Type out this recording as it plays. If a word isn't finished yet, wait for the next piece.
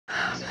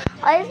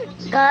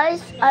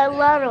I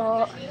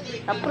love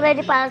a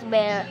pretty fast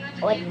bear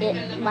with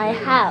my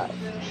house.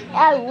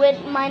 Yeah, with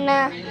my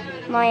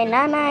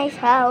nana's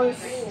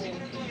house.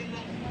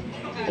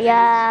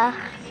 Yeah,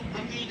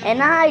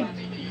 and I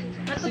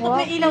Natutok na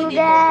walk ilaw through dito.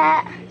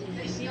 that,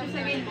 Dito sa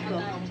window.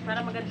 Para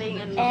maganda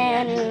yung ano.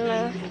 and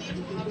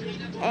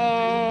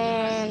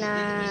and and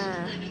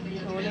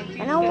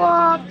I Picture.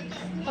 walk,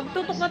 Pag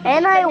tutok na tutok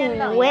and I ganyan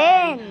lang.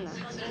 win.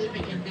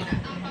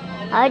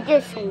 I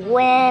just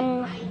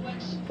win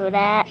to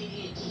that,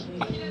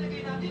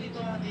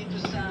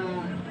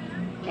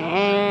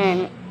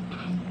 and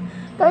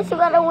guys, you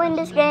gotta win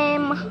this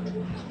game.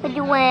 If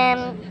you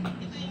win,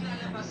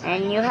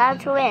 and you have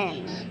to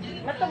win.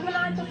 Laptop mo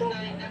lang ang tutok.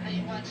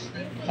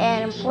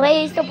 And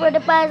play Super the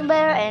Fast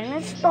Bear and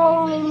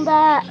install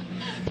that.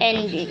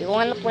 And you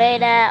want to play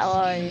that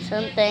or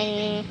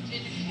something?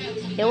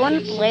 You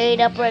want to play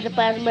the Pretty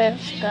Fast Bear,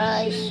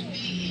 guys?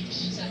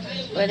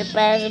 Pretty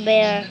Fast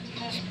Bear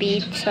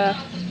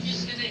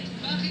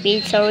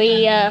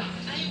Pizzeria.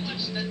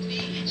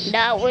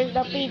 That was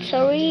the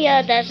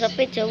pizzeria. That's the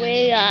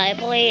pizzeria. I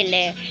play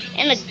there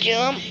and I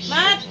jump.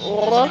 Mat!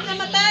 Oh, Sakit na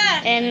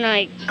mata! and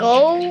I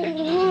go.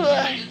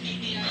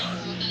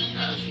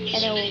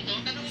 And I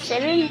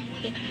sit in.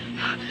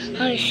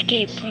 I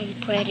escape from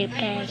Pretty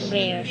Fast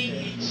Bear.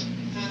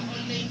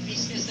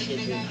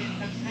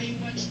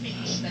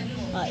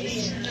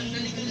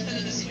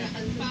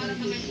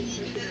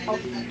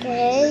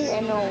 Okay,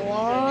 and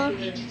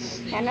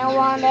I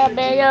want that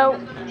video.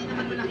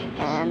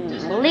 And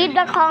leave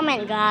the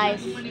comment,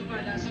 guys. And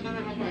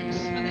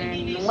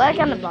where's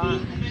the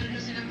bomb?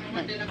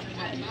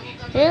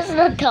 This is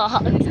the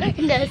dog.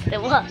 That's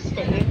the water.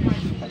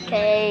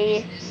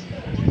 Okay.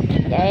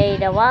 Okay,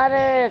 the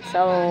water.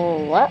 So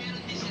what?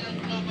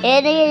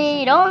 And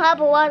you don't have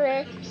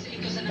water.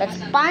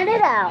 Let's find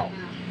it out.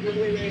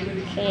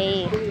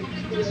 Okay.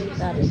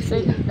 Gotta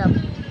sit up.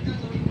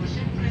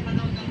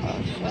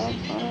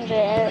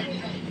 There.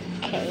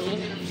 Okay.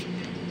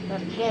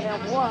 Let's get a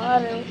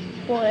water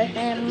for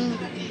him.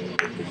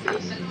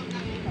 Let's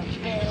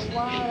get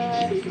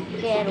water.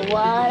 Get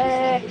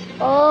water.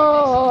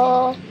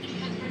 Oh,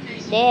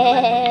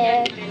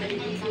 there.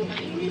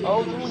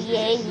 Oh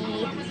yeah.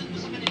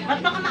 Ba't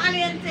baka maano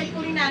yan sa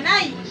cellphone ni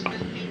nanay?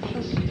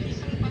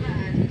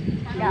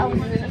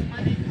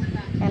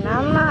 And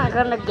I'm not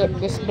gonna get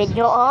this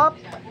video up.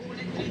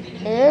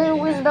 It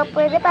was the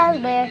Pretty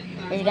Fast Bear.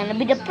 It's gonna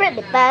be the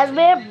Pretty Fast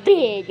Bear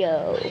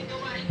video.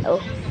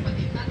 Oh.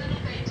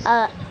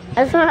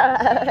 It's not,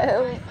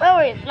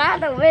 sorry, it's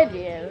not a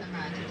video.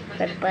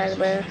 Pretty Fast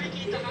Bear.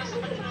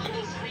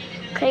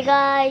 Okay,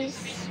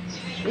 guys.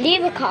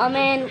 Leave a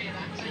comment.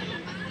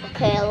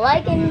 Okay,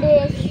 liking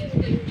this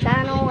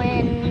channel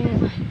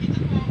and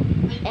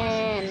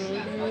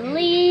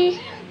leave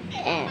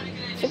and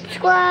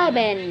subscribe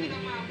and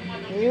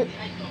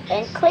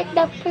click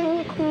the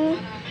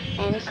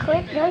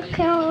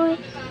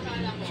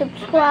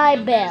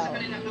subscribe bell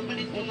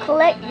and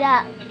click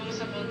that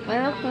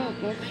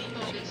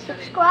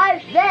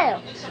subscribe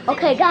bell.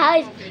 Okay,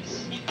 guys.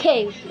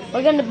 Okay,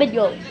 we're gonna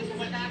video.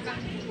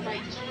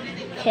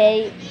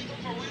 Okay.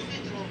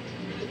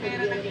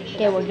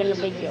 Okay, we're gonna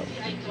video.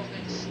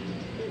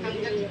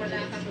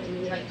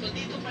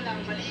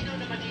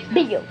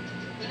 Video.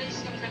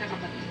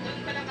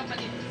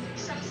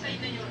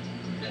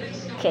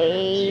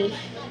 Okay.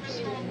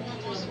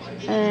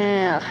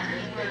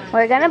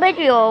 We're gonna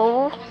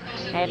video.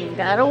 And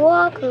gotta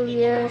walk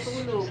yes.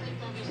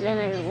 Then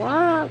I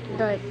walk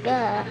like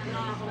that.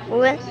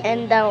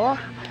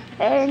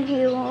 And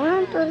he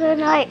went to the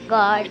night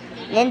guard.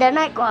 And the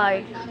night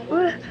guard.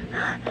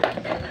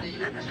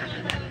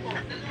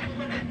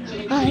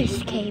 I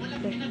escaped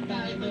with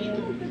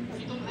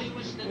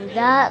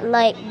that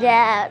like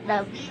that.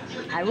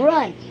 I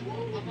run.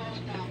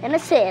 And I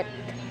sit.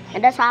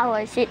 And that's how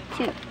I sit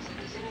too.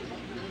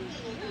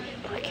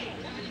 Okay.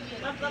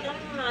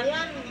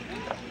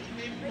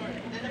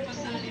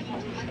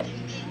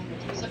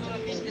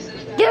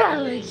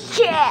 Oh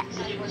shit!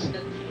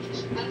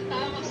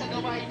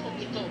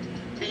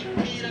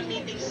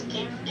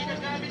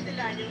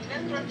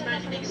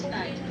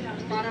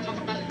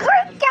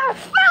 What the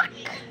fuck?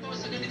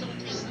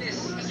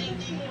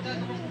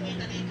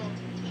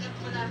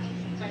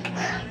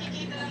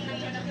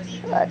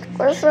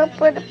 What's up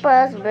with the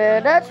Fast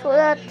Bear? That's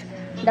what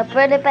the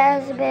Pretty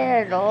Fast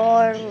Bear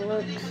door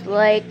looks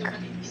like.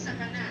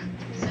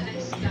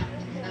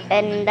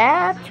 And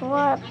that's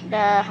what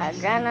the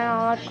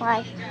Hagana looks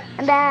like.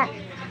 And that,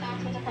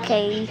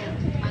 okay.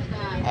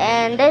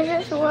 And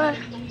this is what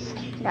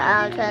the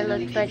outside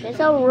looks like. It's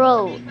a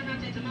road.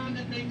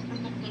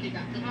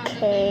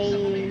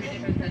 Okay.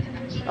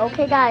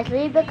 Okay, guys,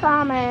 leave a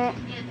comment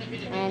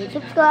and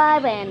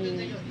subscribe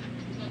and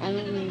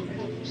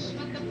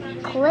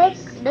click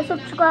the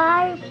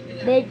subscribe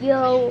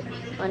video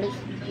on this.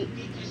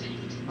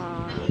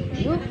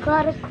 You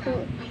gotta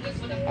click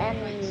and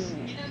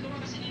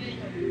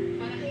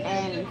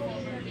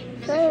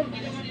search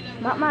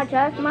Mama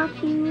Just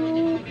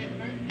Matthew.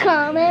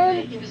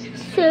 Comment,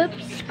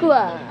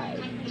 subscribe.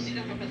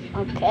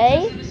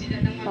 Okay.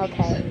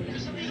 Okay.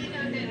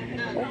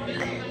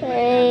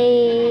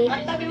 Okay.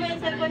 At tabi mo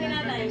yung cellphone ni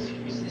nanay.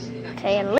 Okay.